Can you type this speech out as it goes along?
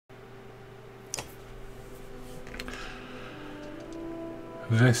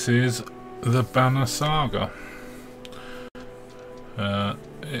This is the Banner Saga.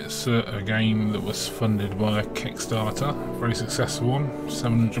 It's a game that was funded by a Kickstarter, very successful one,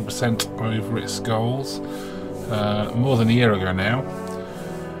 700% over its goals, more than a year ago now.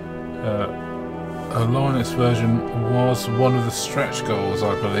 A Linux version was one of the stretch goals,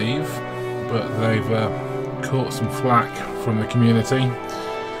 I believe, but they've caught some flack from the community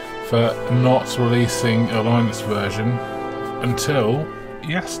for not releasing a Linux version until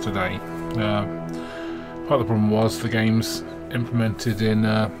yesterday. Part of the problem was the game's implemented in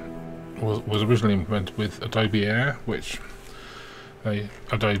was originally implemented with Adobe Air, which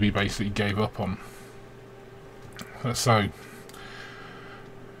Adobe basically gave up on. So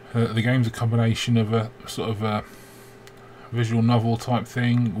the game's a combination of a sort of a visual novel type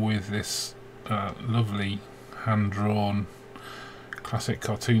thing with this lovely hand-drawn classic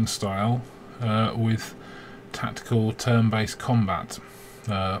cartoon style with tactical turn-based combat.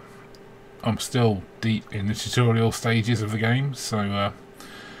 I'm still deep in the tutorial stages of the game, so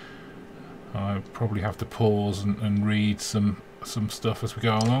I probably have to pause and read some stuff as we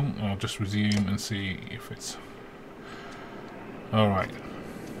go along. I'll just resume and see if it's alright.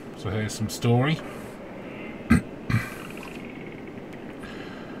 So here's some story.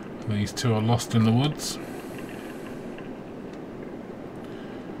 These two are lost in the woods.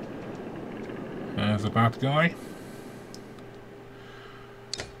 There's a bad guy.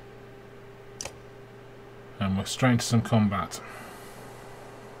 And we're straight into some combat.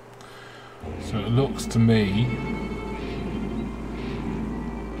 So it looks to me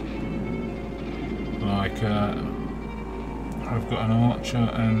like I've got an archer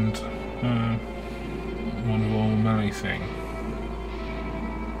and one of all melee thing.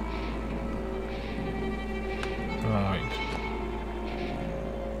 Right.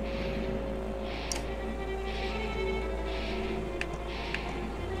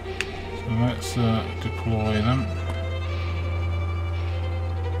 So let's deploy them.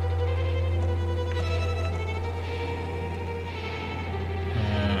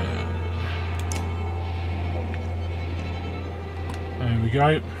 There we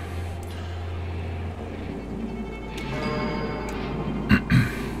go.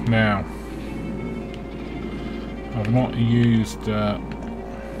 Now, I've not used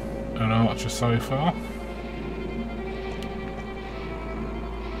an archer so far.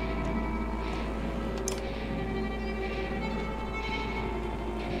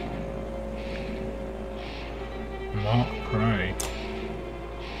 Mark prey.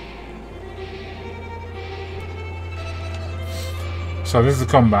 So this is the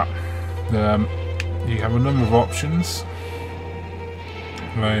combat. You have a number of options.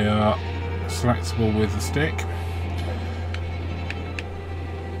 They are selectable with the stick.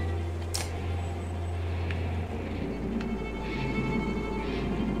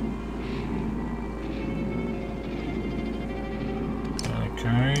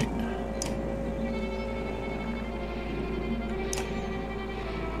 Okay.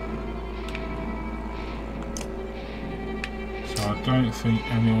 So I don't think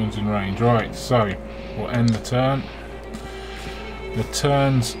anyone's in range. Right, so we'll end the turn. The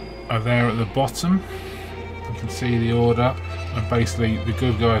turns are there at the bottom. You can see the order, and basically the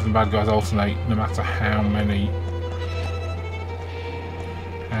good guys and bad guys alternate no matter how many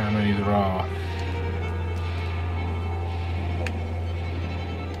there are.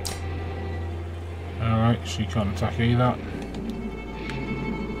 Alright, she can't attack either.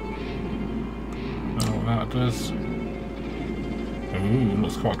 Oh, what that does. Ooh,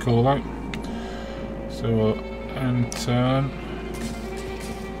 looks quite cool though. So we'll end turn.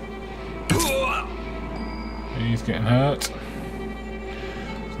 He's getting hurt. So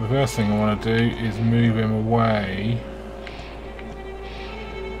the first thing I want to do is move him away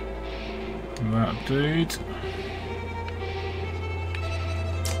from that dude.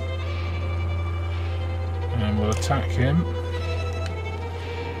 And we'll attack him.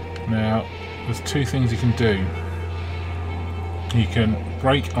 Now, there's two things you can do. You can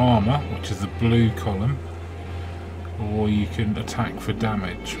break armor, which is the blue column, or you can attack for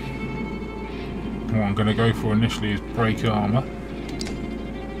damage. What I'm going to go for initially is break armor.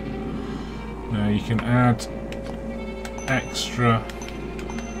 Now you can add extra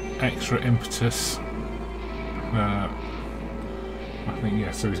impetus. I think,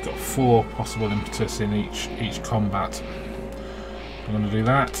 yeah, so he's got 4 possible impetus in each combat. I'm going to do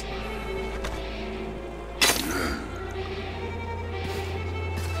that.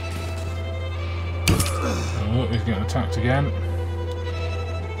 Oh, he's getting attacked again.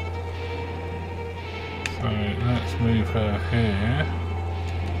 So let's move her here.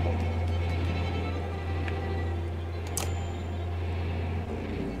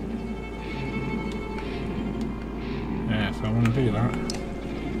 do that.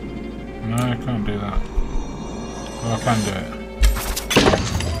 No, I can't do that. Oh, I can do it.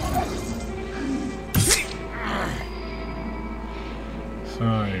 So,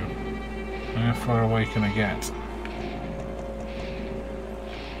 how far away can I get?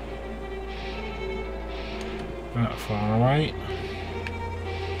 That far away.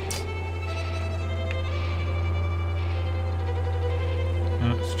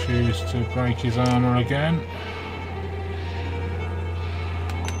 Let's choose to break his armour again.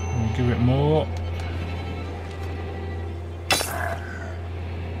 We'll give it more.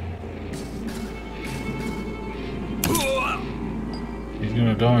 He's going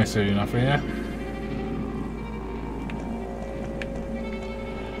to die soon, I fear.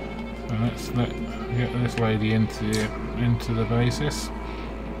 So let's get this lady into the basis.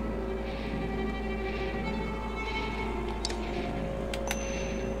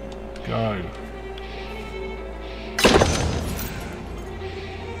 Go.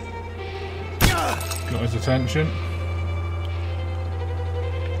 Got his attention.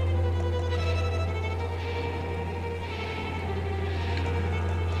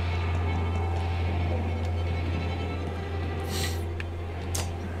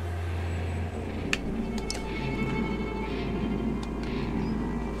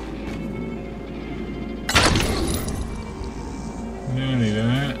 Nearly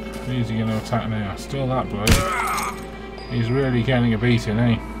there. Who's he going to attack now? Still that bloke. He's really getting a beating,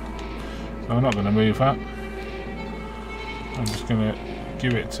 eh? So I'm not going to move that. I'm just going to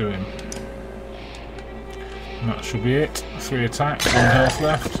give it to him. And that should be it. 3 attacks, 1 health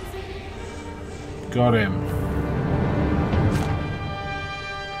left. Got him.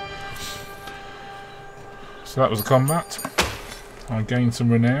 So that was the combat. I gained some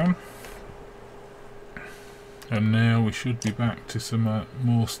renown. And now we should be back to some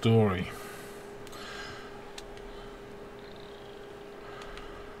more story.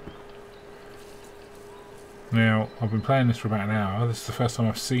 Now, I've been playing this for about an hour. This is the first time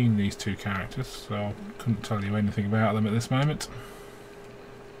I've seen these 2 characters, so I couldn't tell you anything about them at this moment.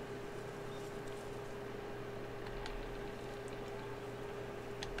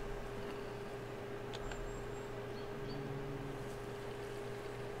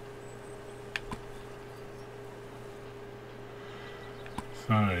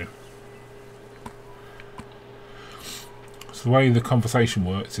 So the way the conversation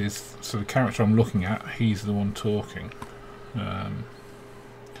works is, so the character I'm looking at, he's the one talking.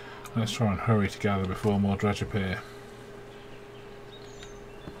 Let's try and hurry together before more dredge appear.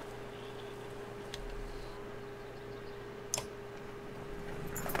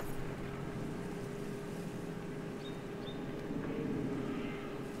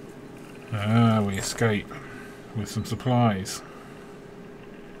 We escape with some supplies.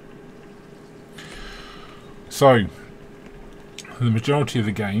 So, the majority of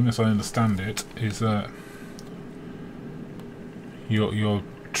the game, as I understand it, is you're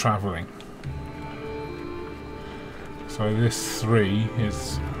travelling. So this 3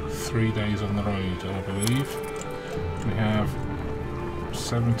 is 3 days on the road, I believe. We have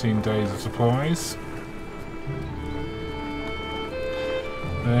 17 days of supplies.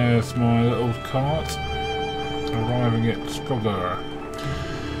 There's my little cart arriving at Fedora.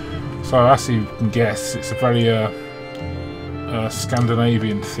 So as you can guess, it's a very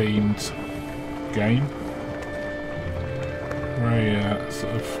Scandinavian themed game. Very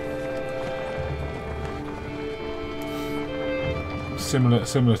sort of similar to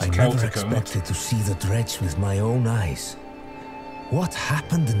Celtica. I never expected to see the dredge with my own eyes. What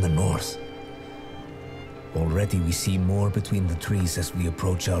happened in the north? Already we see more between the trees as we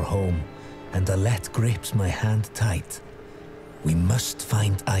approach our home, and Alette grips my hand tight. We must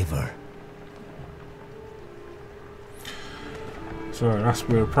find Ivar. So as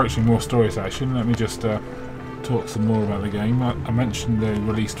we're approaching more story section, let me just talk some more about the game. I mentioned they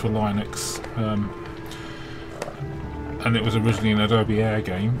released for Linux, and it was originally an Adobe Air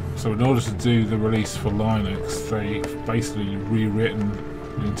game. So in order to do the release for Linux, they've basically rewritten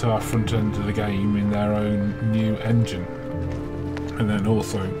the entire front end of the game in their own new engine. And then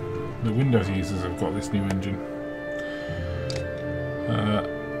also the Windows users have got this new engine.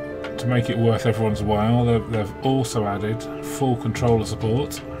 To make it worth everyone's while, they've also added full controller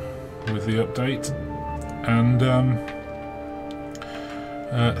support with the update, and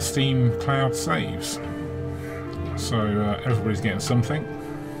Steam Cloud saves. So everybody's getting something.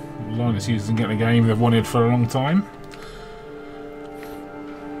 Linux users can get a game they've wanted for a long time.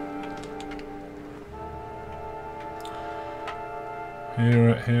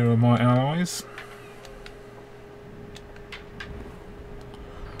 Here are my allies.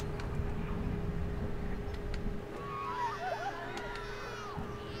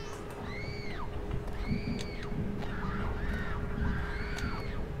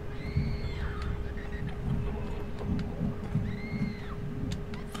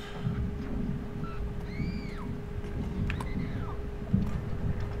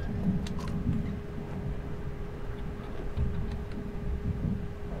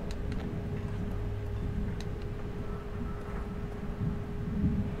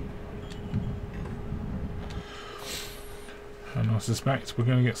 suspect we're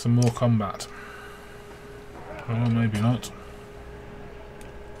going to get some more combat. Or maybe not.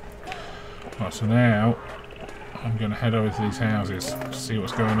 Right, so now I'm going to head over to these houses to see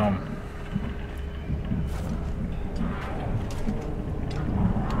what's going on.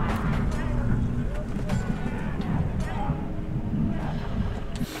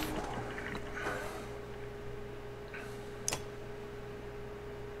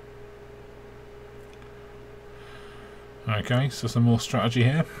 Okay, so some more strategy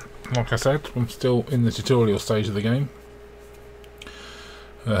here. Like I said, I'm still in the tutorial stage of the game.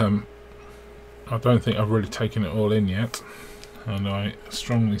 I don't think I've really taken it all in yet, and I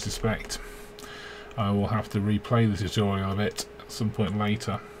strongly suspect I will have to replay the tutorial a bit at some point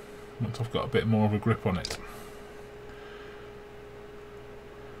later, once I've got a bit more of a grip on it.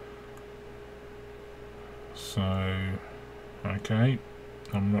 So, okay,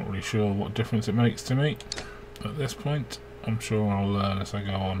 I'm not really sure what difference it makes to me at this point. I'm sure I'll learn as I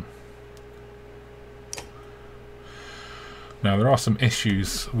go on. Now there are some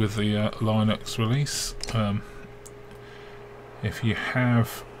issues with the Linux release. If you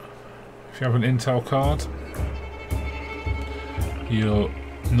have an Intel card, you're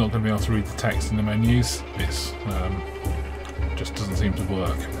not going to be able to read the text in the menus. It's just doesn't seem to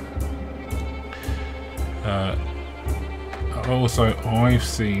work. Also, I've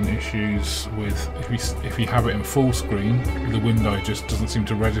seen issues with if you have it in full screen, the window just doesn't seem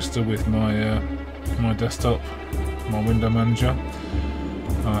to register with my my desktop, my window manager.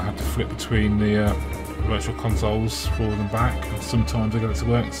 I have to flip between the virtual consoles forward and back, and sometimes I get it to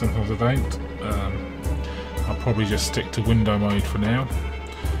work, sometimes I don't. I'll probably just stick to window mode for now.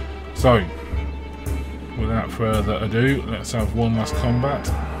 So, without further ado, let's have one last combat,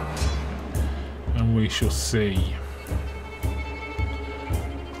 and we shall see.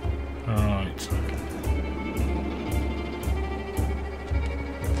 Right.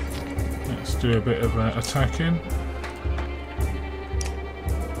 Let's do a bit of attacking.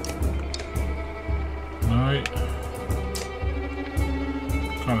 No.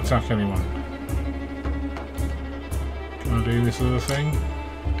 Can't attack anyone. Can I do this other thing?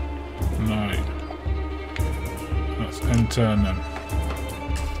 No. Let's end turn then.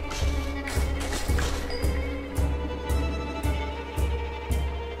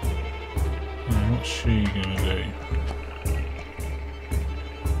 What's she gonna do?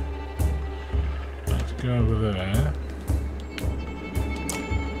 Let's go over there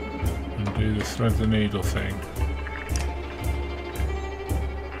and do the thread the needle thing.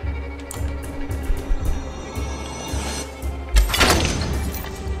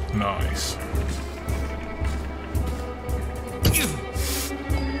 Nice.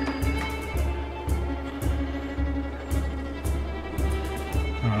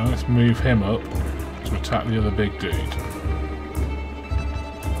 Alright, let's move him up to attack the other big dude.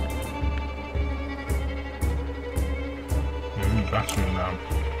 Battering ram.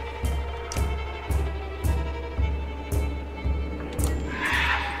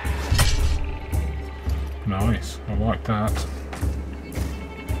 Nice, I like that.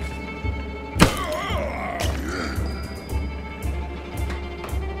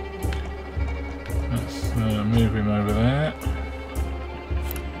 Let's move him over there.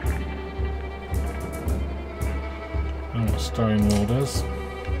 Stone wall does.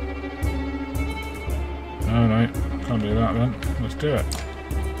 Oh no, can't do that then. Let's do it.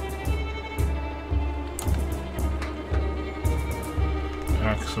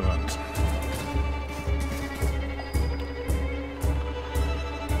 Excellent.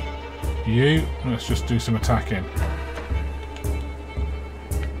 You, let's just do some attacking.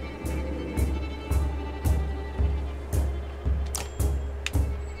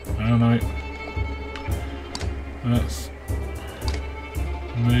 Oh no. Let's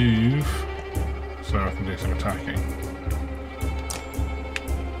move so I can do some attacking.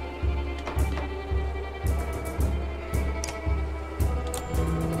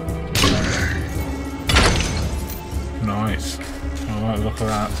 Nice. I like the look of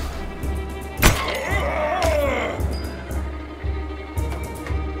that.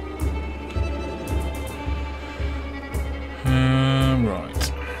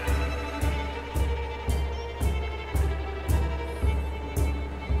 Right.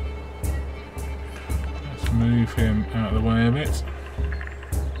 Move him out of the way a bit.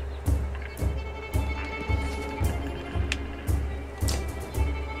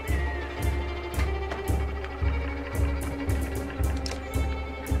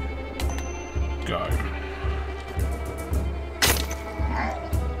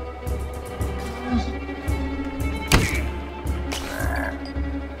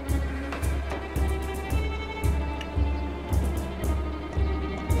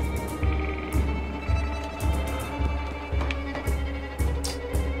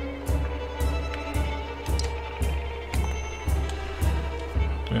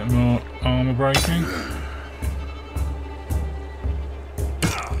 armor breaking.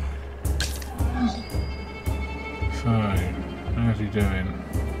 So, how's he doing?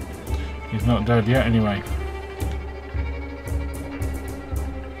 He's not dead yet anyway.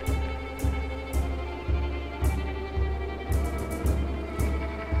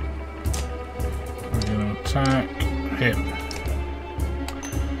 We're going to attack him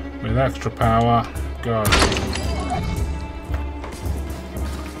with extra power. Go.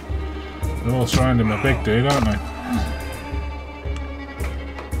 They're all surrounding my big dude, aren't they?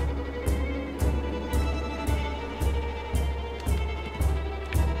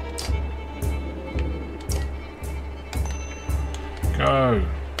 Go.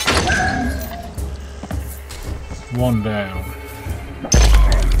 One down.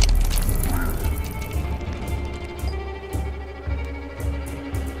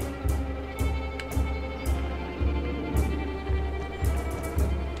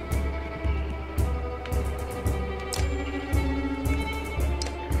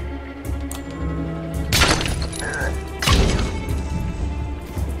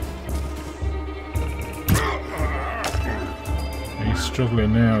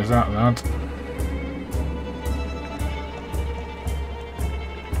 Struggling now, is that lad?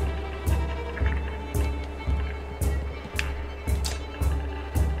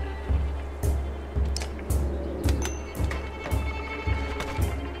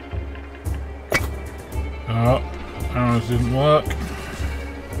 Oh, arrows didn't work.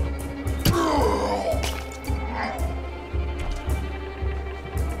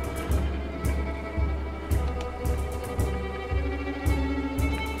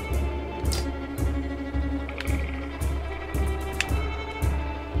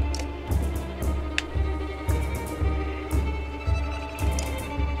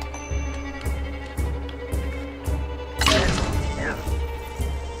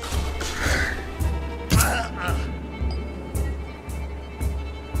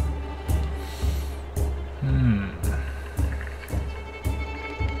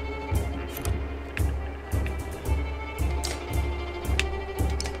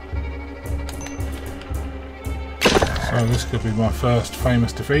 So this could be my first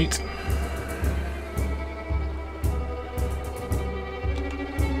famous defeat.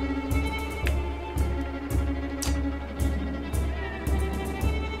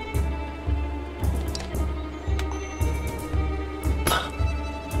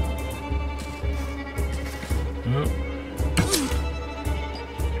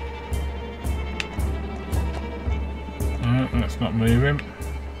 No, let's not move him.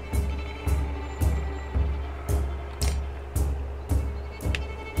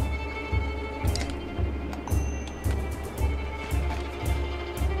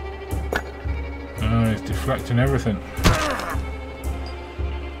 He's deflecting everything.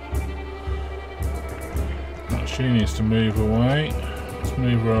 She needs to move away. Let's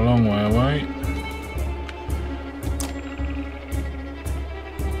move her a long way away.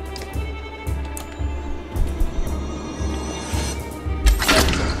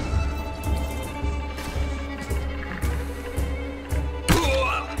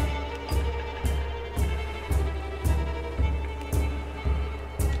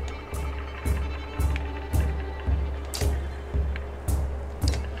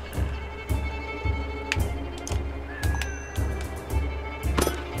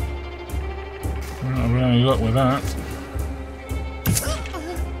 Not really luck with that.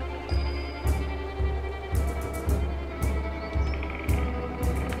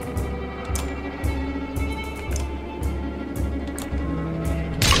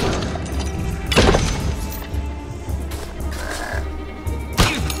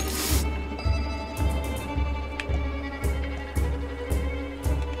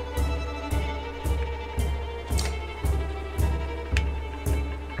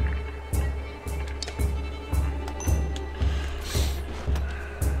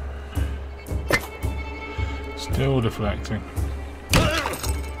 Still deflecting.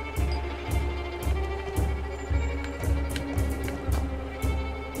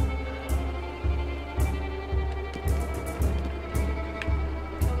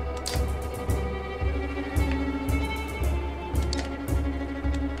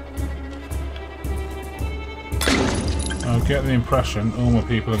 I get the impression all my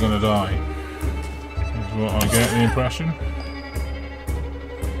people are going to die. Is what I get the impression.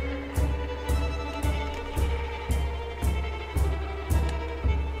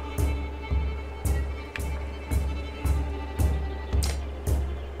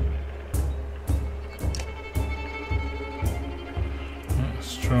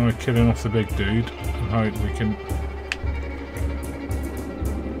 Try killing off the big dude and hope we can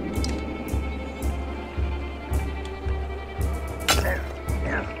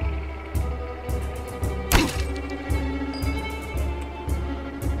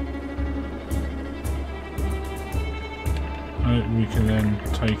Maybe we can then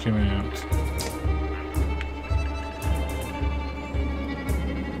take him out.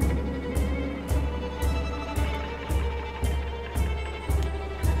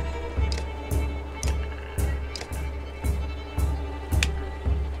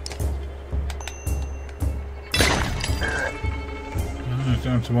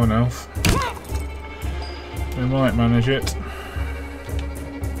 Down to 1 health. We might manage it.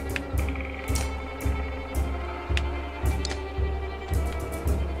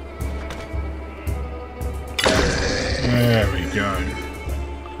 There we go.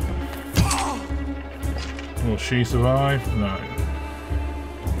 Will she survive? No.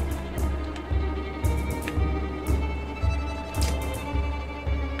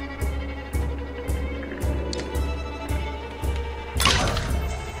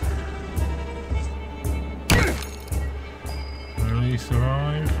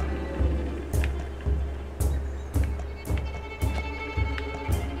 Survive.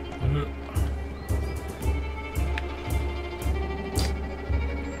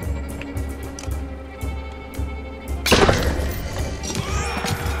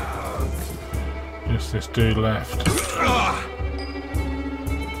 Just this dude left.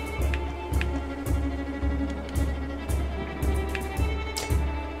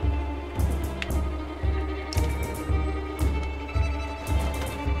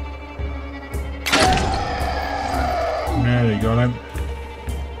 There you got him.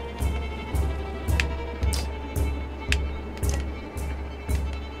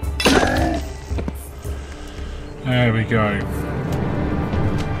 There we go.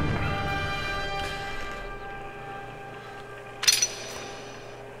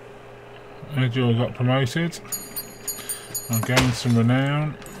 Edgel got promoted. I gained some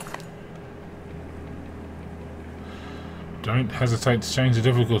renown. Don't hesitate to change the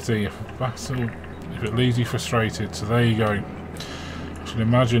difficulty if it leaves you frustrated. So there you go. I should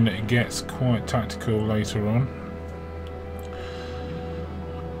imagine it gets quite tactical later on.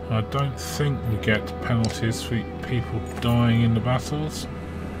 I don't think we get penalties for people dying in the battles.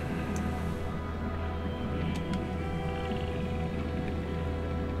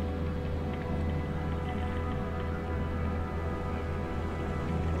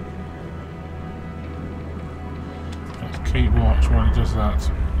 Let's keep watch while he does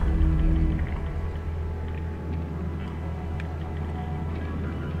that.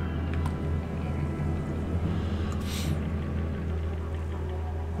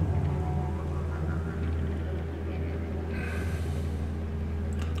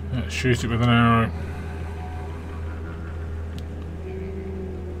 Let's shoot it with an arrow.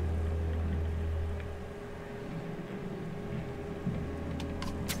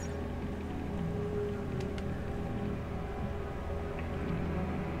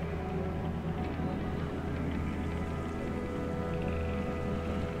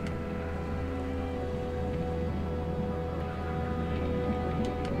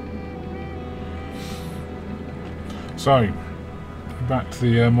 So, back to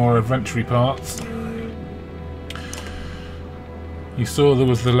the more adventure parts. You saw there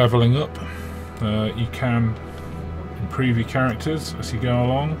was the levelling up. You can improve your characters as you go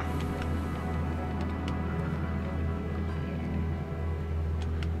along.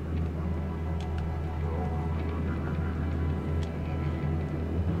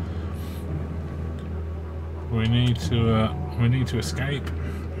 We need to escape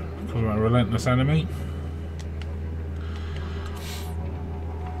because of our relentless enemy.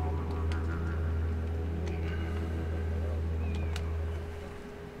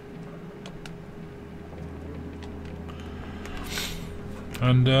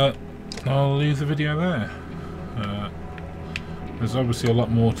 And I'll leave the video there. There's obviously a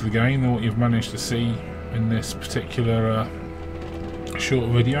lot more to the game than what you've managed to see in this particular short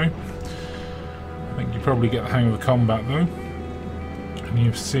video. I think you probably get the hang of the combat though, and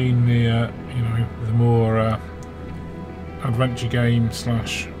you've seen the you know, the more adventure game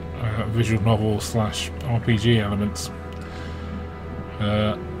slash visual novel slash RPG elements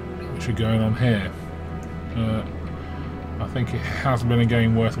which are going on here. I think it has been a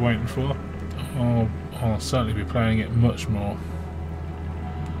game worth waiting for. I'll certainly be playing it much more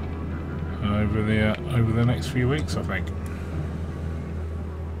over the next few weeks, I think.